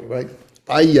story, right?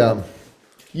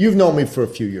 You've known me for a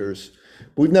few years.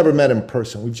 But we've never met in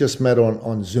person. We've just met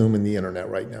on Zoom and the internet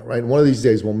right now, right? One of these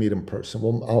days we'll meet in person.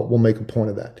 We'll make a point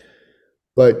of that.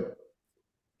 But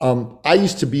I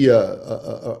used to be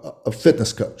a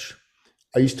fitness coach.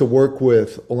 I used to work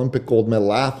with Olympic gold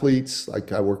medal athletes.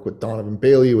 Like I work with Donovan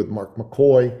Bailey, with Mark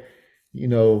McCoy,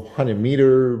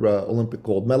 100-meter Olympic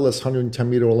gold medalist,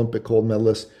 110-meter Olympic gold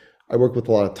medalist. I work with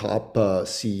a lot of top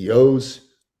CEOs.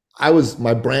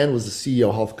 My brand was the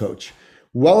CEO health coach.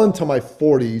 Well into my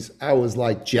 40s, I was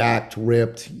like jacked,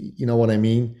 ripped, you know what I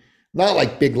mean? Not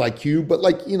like big like you, but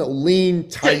like, lean,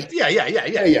 tight.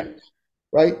 Yeah.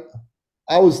 Right?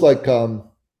 I was like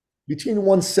between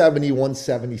 170,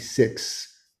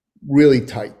 176, really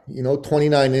tight,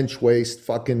 29-inch waist,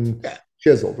 fucking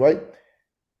chiseled, right?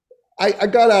 I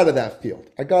got out of that field.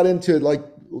 I got into like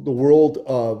the world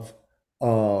of,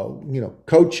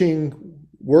 coaching,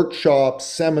 workshops,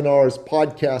 seminars,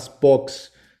 podcasts, books,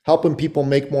 helping people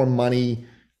make more money,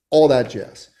 all that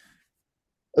jazz.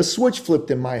 A switch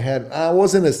flipped in my head. I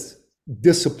wasn't as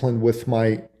disciplined with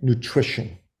my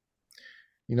nutrition.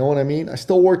 You know what I mean? I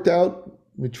still worked out,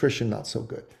 nutrition not so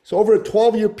good. So over a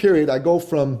 12-year period, I go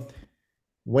from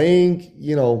weighing,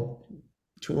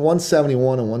 between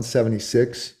 171 and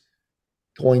 176,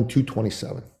 going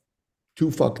 227.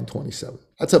 227.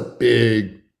 That's a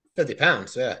big 50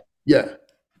 pounds, yeah. Yeah.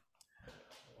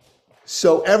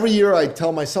 So every year I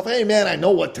tell myself, hey man, I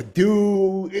know what to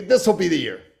do. This will be the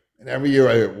year. And every year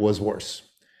it was worse.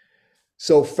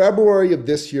 So February of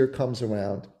this year comes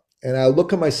around and I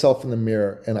look at myself in the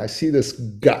mirror and I see this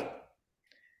gut.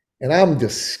 And I'm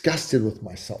disgusted with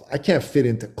myself. I can't fit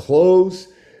into clothes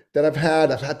that I've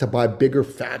had to buy bigger,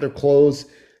 fatter clothes,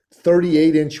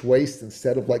 38-inch waist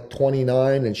instead of like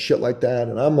 29 and shit like that.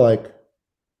 And I'm like,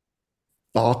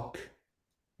 fuck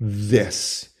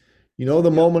this.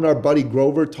 The moment our buddy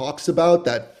Grover talks about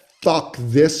that fuck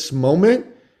this moment,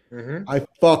 I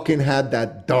fucking had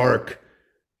that dark.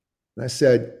 And I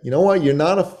said, you know what? You're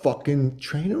not a fucking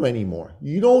trainer anymore.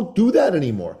 You don't do that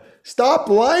anymore. Stop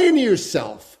lying to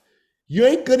yourself. You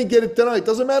ain't going to get it done. It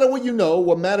doesn't matter what you know.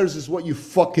 What matters is what you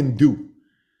fucking do.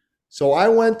 So I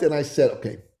went and I said,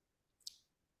 okay,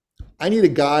 I need a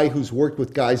guy who's worked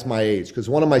with guys my age, because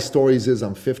one of my stories is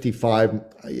I'm 55.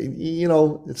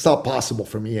 It's not possible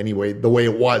for me anyway, the way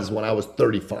it was when I was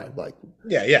 35. Like,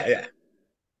 yeah.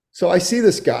 So I see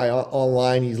this guy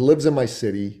online. He lives in my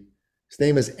city. His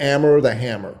name is Ammer the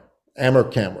Hammer,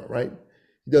 Ammer Camera, right?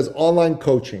 He does online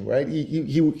coaching, right?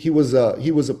 He was a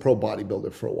pro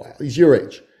bodybuilder for a while. He's your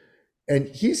age, and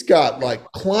he's got like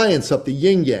clients up the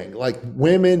yin yang, like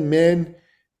women, men.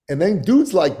 And then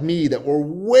dudes like me that were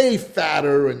way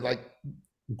fatter and like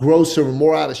grosser and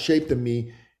more out of shape than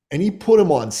me. And he put him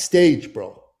on stage,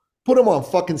 bro. Put him on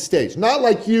fucking stage. Not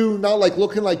like you, not like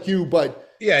looking like you, but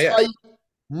tight,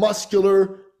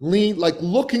 muscular, lean, like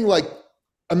looking like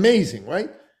amazing, right?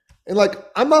 And like,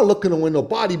 I'm not looking to win no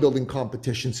bodybuilding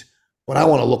competitions, but I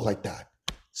want to look like that.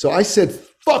 So I said,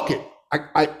 fuck it.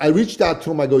 I reached out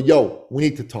to him. I go, yo, we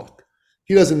need to talk.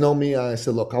 He doesn't know me. I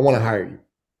said, look, I want to hire you.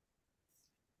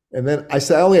 And then I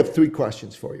said, I only have 3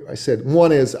 questions for you. I said,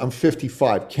 one is, I'm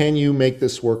 55. Can you make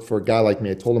this work for a guy like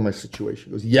me? I told him my situation.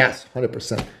 He goes, yes,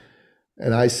 100%.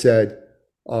 And I said,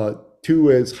 2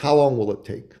 is, how long will it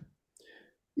take?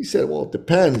 He said, well, it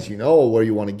depends, where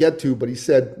you want to get to. But he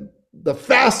said, the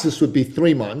fastest would be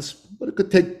 3 months, but it could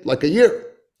take like a year.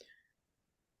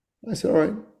 I said, all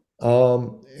right.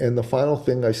 And the final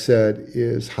thing I said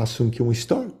is, how soon can we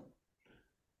start?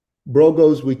 Bro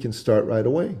goes, we can start right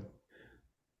away.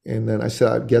 And then I said,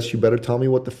 I guess you better tell me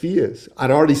what the fee is.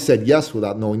 I'd already said yes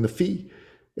without knowing the fee.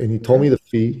 And he told me the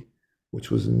fee,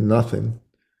 which was nothing.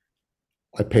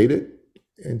 I paid it.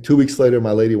 And 2 weeks later,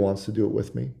 my lady wants to do it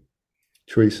with me,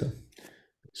 Teresa.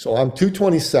 So I'm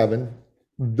 227.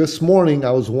 This morning,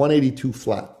 I was 182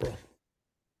 flat, bro.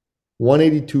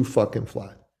 182 fucking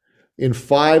flat. In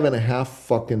 5.5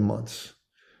 fucking months.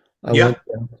 I went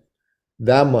down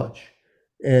that much.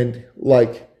 And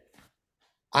like,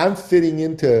 I'm fitting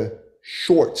into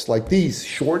shorts, like these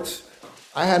shorts.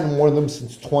 I hadn't worn them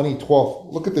since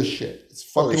 2012. Look at this shit. It's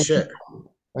fucking Holy shit.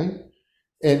 Right?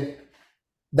 And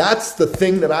that's the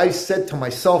thing that I said to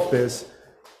myself is,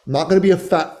 I'm not going to be a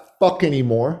fat fuck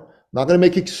anymore. I'm not going to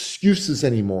make excuses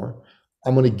anymore.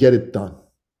 I'm going to get it done.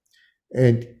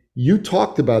 And you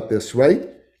talked about this, right?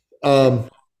 I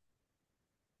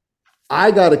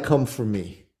got to come for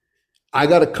me. I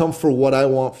got to come for what I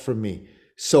want for me.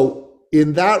 So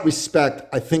in that respect,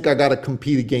 I think I got to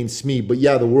compete against me. But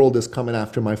yeah, the world is coming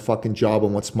after my fucking job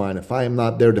and what's mine. If I am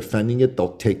not there defending it,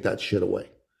 they'll take that shit away.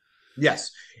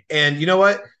 Yes. And you know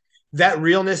what? That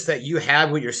realness that you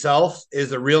have with yourself is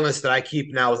the realness that I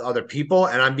keep now with other people.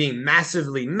 And I'm being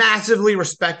massively, massively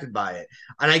respected by it.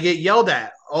 And I get yelled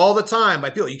at all the time by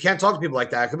people. You can't talk to people like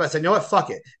that. I said, you know what? Fuck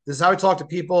it. This is how I talk to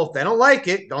people. If they don't like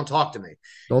it, don't talk to me.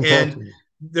 Don't talk to me.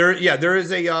 There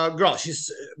is a girl. She's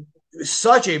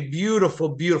such a beautiful,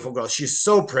 beautiful girl. She's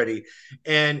so pretty.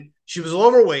 And she was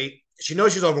overweight. She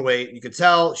knows she's overweight. You can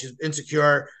tell she's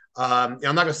insecure. I'm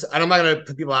not gonna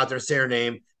put people out there and say her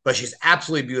name, but she's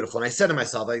absolutely beautiful. And I said to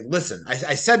myself, like, listen,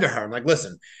 I said to her, I'm like,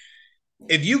 listen,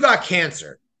 if you got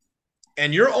cancer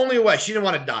and your only way, she didn't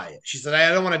want to diet. She said,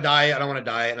 I don't want to diet. I don't want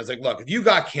to diet. And I was like, look, if you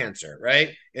got cancer, right?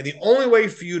 And the only way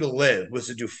for you to live was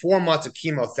to do 4 months of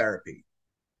chemotherapy,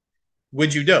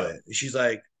 would you do it? She's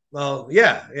like, well,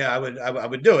 yeah, I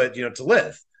would do it, to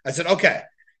live. I said, okay.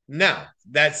 Now,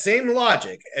 that same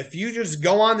logic, if you just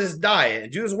go on this diet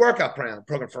and do this workout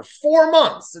program for 4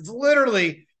 months, it's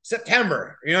literally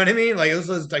September. You know what I mean? Like, this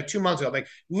was like 2 months ago, like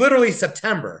literally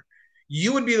September.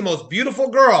 You would be the most beautiful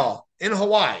girl in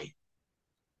Hawaii.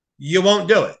 You won't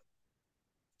do it.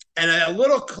 And a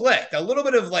little click, a little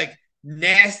bit of like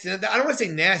nasty. I don't want to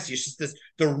say nasty. It's just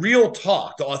the real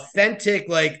talk, the authentic,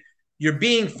 like, you're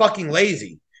being fucking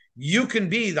lazy. You can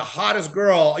be the hottest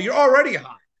girl. You're already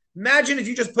hot. Imagine if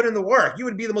you just put in the work. You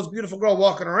would be the most beautiful girl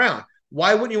walking around.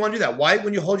 Why wouldn't you want to do that? Why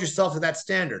wouldn't you hold yourself to that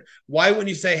standard? Why wouldn't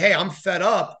you say, hey, I'm fed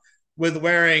up with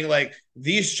wearing like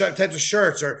these types of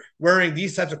shirts or wearing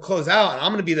these types of clothes out, and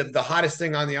I'm going to be the hottest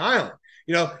thing on the island.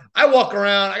 I walk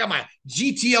around, I got my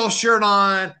GTL shirt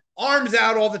on, arms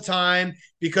out all the time,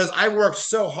 because I worked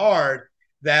so hard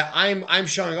that I'm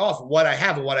showing off what I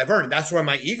have and what I've earned. And that's where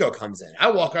my ego comes in.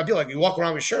 I feel like you walk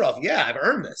around with your shirt off. Yeah, I've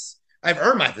earned this. I've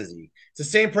earned my physique. It's the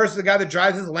same person, the guy that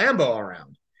drives his Lambo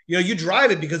around. You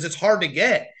drive it because it's hard to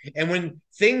get. And when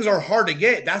things are hard to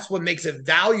get, that's what makes it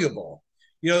valuable.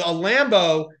 A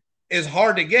Lambo is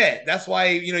hard to get. That's why,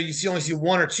 you only see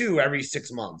 1 or 2 every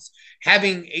 6 months.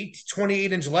 Having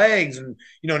 28-inch legs and,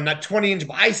 not 20-inch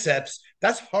biceps,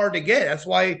 that's hard to get. That's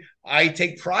why I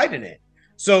take pride in it.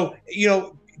 So,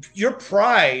 your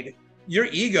pride, your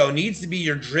ego needs to be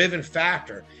your driven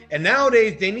factor. And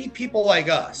nowadays, they need people like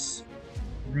us,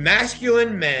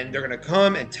 masculine men. They're going to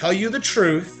come and tell you the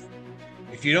truth.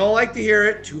 If you don't like to hear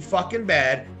it, too fucking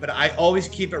bad. But I always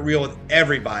keep it real with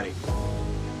everybody.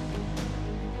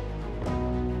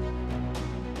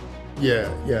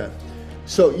 Yeah.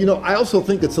 So, I also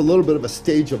think it's a little bit of a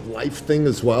stage of life thing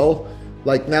as well.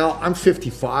 Like, now I'm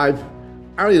 55.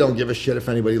 I really don't give a shit if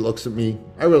anybody looks at me.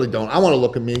 I really don't. I want to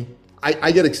look at me.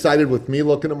 I get excited with me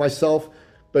looking at myself.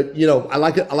 But, I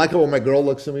like it when my girl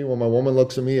looks at me, when my woman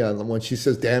looks at me, and when she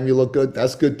says, damn, you look good,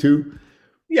 that's good too.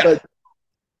 Yeah. But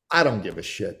I don't give a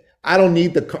shit. I don't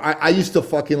need the car. I used to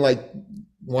fucking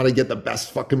want to get the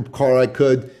best fucking car I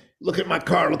could. Look at my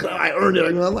car. Look at I earned it.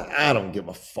 I don't give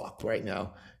a fuck right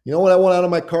now. You know what I want out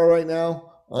of my car right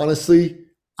now? Honestly,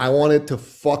 I want it to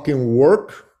fucking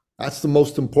work. That's the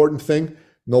most important thing.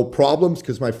 No problems,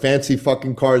 because my fancy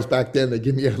fucking cars back then, they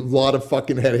give me a lot of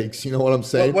fucking headaches. You know what I'm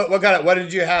saying? What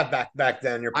did you have back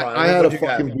then? Your I had a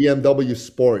fucking BMW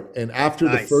Sport. And after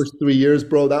the first 3 years,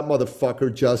 bro, that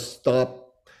motherfucker just stopped.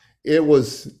 It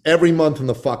was every month in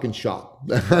the fucking shop.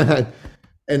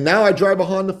 And now I drive a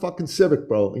Honda fucking Civic,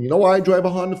 bro. And you know why I drive a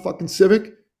Honda fucking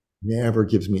Civic? Never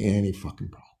gives me any fucking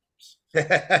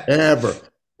problems. Ever.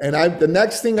 And the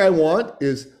next thing I want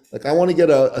is, like, I want to get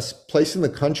a place in the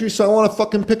country, so I want a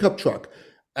fucking pickup truck.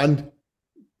 And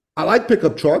I like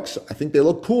pickup trucks. I think they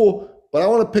look cool, but I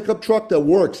want a pickup truck that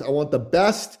works. I want the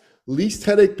best, least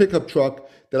headache pickup truck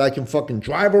that I can fucking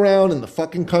drive around in the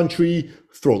fucking country,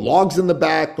 throw logs in the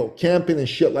back, go camping and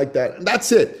shit like that. And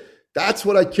that's it. That's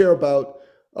what I care about.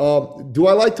 Do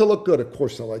I like to look good? Of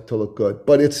course I like to look good,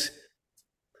 but it's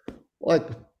like,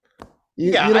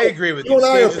 I agree with you. You and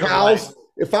I are pals.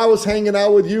 If I was hanging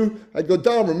out with you, I'd go,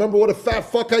 Dom, remember what a fat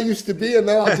fuck I used to be? And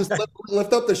now I'll just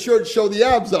lift up the shirt and show the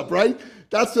abs up, right?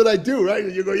 That's what I do, right?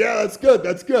 And you go, yeah, that's good.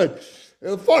 That's good.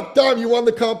 And fuck, Dom, you won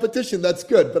the competition. That's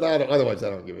good. But otherwise, I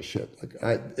don't give a shit.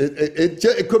 Like,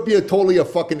 it could be totally a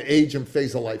fucking age and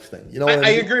phase of life thing. You know what I mean?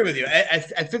 I agree with you.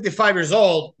 At 55 years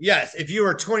old, yes. If you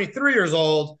were 23 years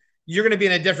old, you're going to be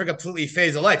in a different, completely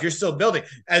phase of life. You're still building.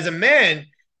 As a man,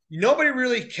 nobody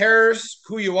really cares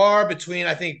who you are between,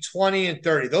 I think, 20 and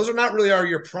 30. Those are not really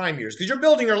your prime years because you're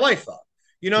building your life up.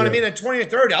 You know what I mean? At 20 and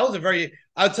 30,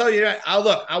 I'll tell you that.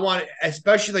 I want,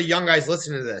 especially the young guys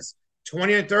listening to this,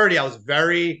 20 and 30, I was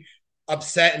very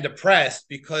upset and depressed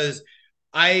because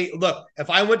if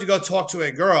I went to go talk to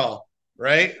a girl,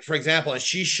 right, for example, and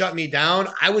she shut me down,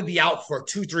 I would be out for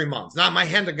 2-3 months. Not my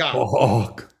hand to God.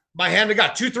 Oh. My hand to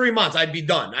God, 2-3 months, I'd be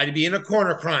done. I'd be in a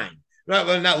corner crying. Not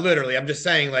literally. I'm just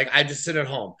saying, like, I just sit at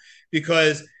home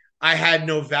because I had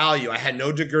no value. I had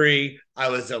no degree. I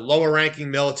was a lower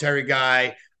ranking military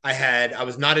guy. I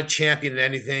was not a champion in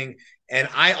anything. And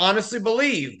I honestly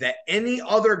believe that any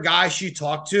other guy she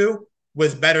talked to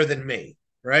was better than me.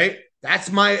 Right.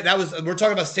 We're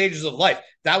talking about stages of life.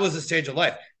 That was the stage of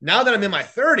life. Now that I'm in my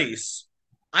 30s,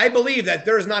 I believe that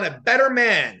there is not a better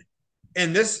man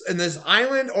in this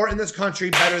island or in this country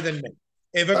better than me.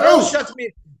 If a girl shuts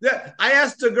me, I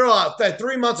asked a girl out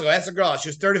 3 months ago. I asked a girl out. She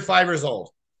was 35 years old,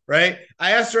 right?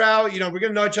 I asked her out. We're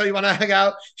gonna know each other. You want to hang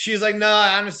out? She's like, no,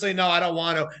 honestly, no, I don't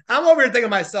want to. I'm over here thinking to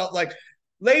myself, like,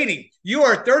 lady, you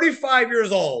are 35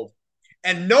 years old,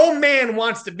 and no man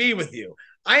wants to be with you.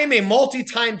 I am a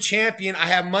multi-time champion. I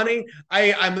have money.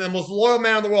 I'm the most loyal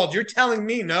man in the world. You're telling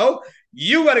me no?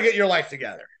 You got to get your life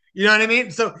together. You know what I mean?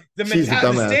 So the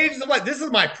stages of life. This is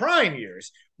my prime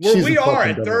years. Where we are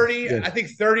at 30, I think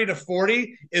 30 to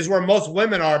 40 is where most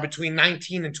women are between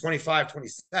 19 and 25,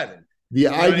 27. The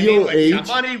ideal age. We got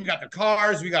money, we got the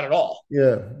cars, we got it all.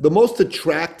 Yeah. The most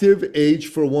attractive age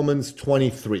for a woman's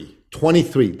 23.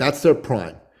 23. That's their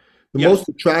prime. The most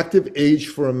attractive age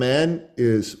for a man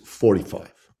is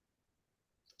 45.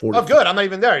 45. Oh, good. I'm not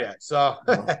even there yet. So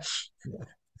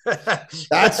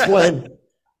that's when,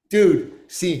 dude,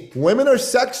 see, women are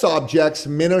sex objects,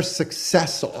 men are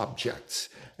success objects.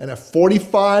 And at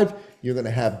 45, you're going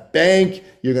to have bank,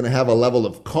 you're going to have a level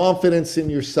of confidence in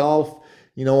yourself.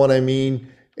 You know what I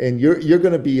mean? And you're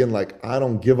going to be in, like, I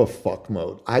don't give a fuck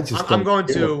mode. I'm going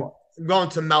to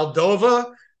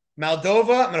Moldova. I'm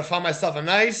going to find myself a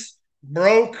nice,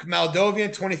 broke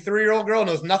Moldovan 23-year-old girl,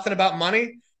 knows nothing about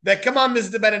money. That, come on, Ms.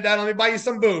 DiBenedetto, let me buy you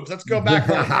some boobs. Let's go back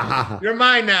home. You're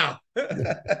mine now.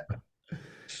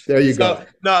 There you go.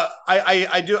 No,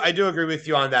 I do agree with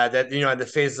you on that. That, in the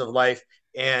phases of life.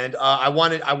 And I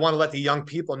want to let the young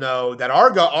people know that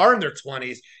are in their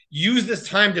 20s, use this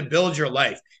time to build your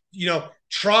life.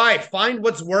 Find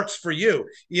what works for you.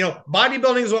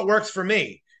 Bodybuilding is what works for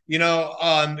me.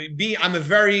 I'm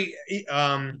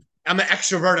an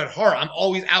extrovert at heart. I'm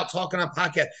always out talking on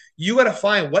podcasts. You got to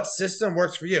find what system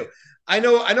works for you. I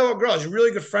know a girl, she's a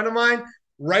really good friend of mine.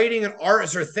 Writing and art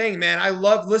is her thing, man. I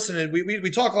love listening. We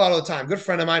talk a lot all the time. Good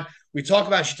friend of mine. We talk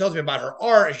about, she tells me about her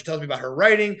art, and she tells me about her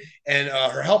writing and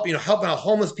her helping out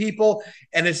homeless people.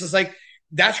 And it's just like,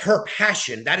 that's her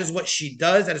passion. That is what she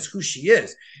does. That is who she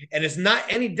is. And it's not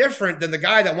any different than the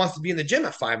guy that wants to be in the gym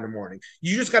at 5 a.m.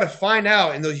 You just got to find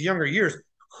out in those younger years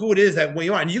who it is that when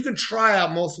you are, and you can try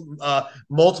out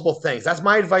multiple things. That's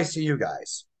my advice to you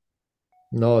guys.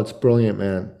 No, it's brilliant,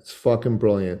 man. It's fucking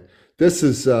brilliant. This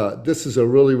is a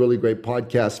really, really great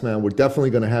podcast, man. We're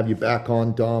definitely going to have you back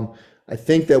on, Dom. I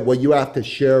think that what you have to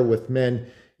share with men,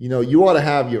 you ought to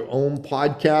have your own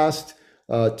podcast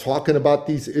talking about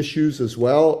these issues as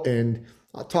well. And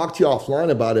I'll talk to you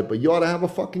offline about it, but you ought to have a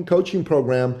fucking coaching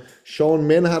program showing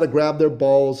men how to grab their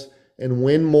balls and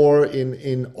win more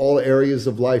in all areas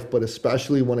of life, but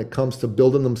especially when it comes to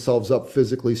building themselves up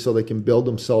physically so they can build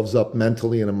themselves up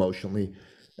mentally and emotionally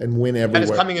and win everywhere.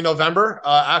 That is coming in November.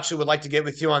 I actually would like to get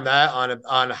with you on that,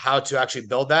 on how to actually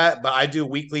build that. But I do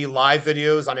weekly live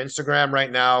videos on Instagram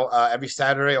right now. Every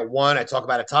Saturday at 1, I talk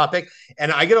about a topic,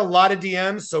 and I get a lot of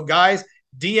DMs. So guys,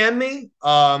 DM me.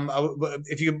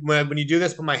 When you do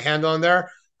this, put my hand on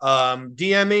there.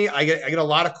 DM me. I get a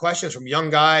lot of questions from young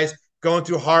guys going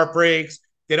through heartbreaks.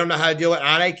 They don't know how to deal with it.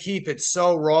 And I keep it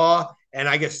so raw And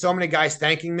I get so many guys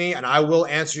thanking me, and I will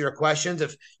answer your questions.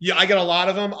 If I get a lot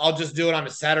of them, I'll just do it on a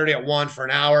Saturday at 1 for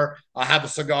an hour. I'll have a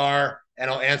cigar and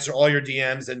I'll answer all your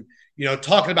DMs and,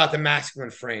 talking about the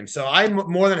masculine frame. So I'm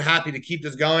more than happy to keep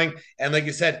this going. And like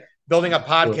you said, building a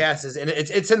podcast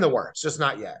it's in the works, just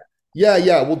not yet.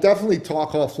 Yeah. We'll definitely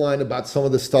talk offline about some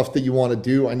of the stuff that you want to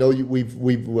do. I know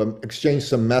we've exchanged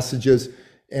some messages.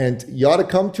 And you ought to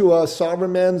come to a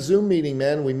Sovereign Man Zoom meeting,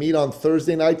 man. We meet on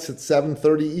Thursday nights at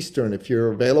 7:30 Eastern. If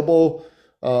you're available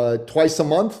twice a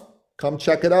month, come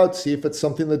check it out. See if it's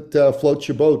something that floats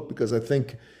your boat, because I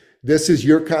think this is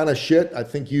your kind of shit. I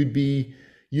think you'd be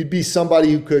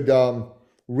somebody who could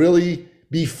really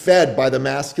be fed by the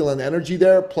masculine energy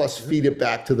there, plus feed it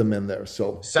back to the men there.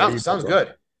 So sounds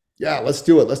good. Yeah, let's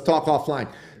do it. Let's talk offline.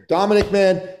 Domenick,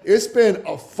 man, it's been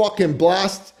a fucking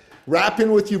blast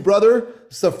rapping with you, brother.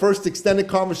 It's the first extended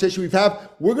conversation we've had.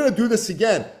 We're going to do this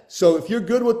again. So if you're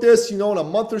good with this, in a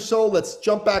month or so, let's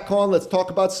jump back on. Let's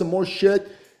talk about some more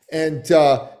shit. And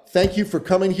thank you for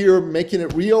coming here, making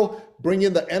it real,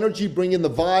 bringing the energy, bringing the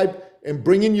vibe, and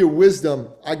bringing your wisdom.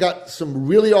 I got some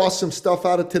really awesome stuff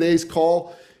out of today's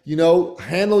call.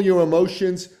 Handle your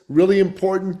emotions, really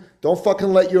important. Don't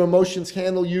fucking let your emotions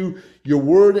handle you. Your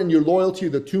word and your loyalty are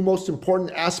the two most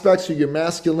important aspects of your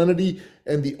masculinity.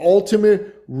 And the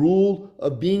ultimate rule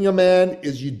of being a man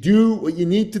is you do what you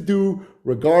need to do,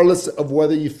 regardless of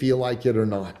whether you feel like it or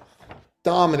not.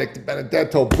 Domenick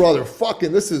DiBenedetto, brother,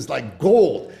 fucking, this is like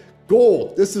gold.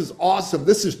 This is awesome.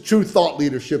 This is true thought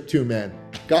leadership too, man.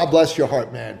 God bless your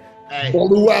heart, man. Hey,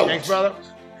 thanks, brother.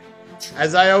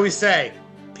 As I always say,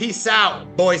 peace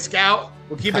out, Boy Scout.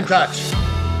 We'll keep in touch.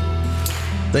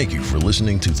 Thank you for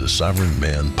listening to the Sovereign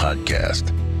Man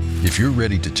Podcast. If you're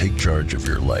ready to take charge of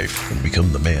your life and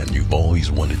become the man you've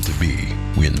always wanted to be,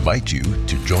 we invite you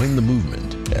to join the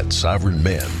movement at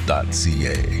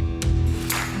sovereignman.ca.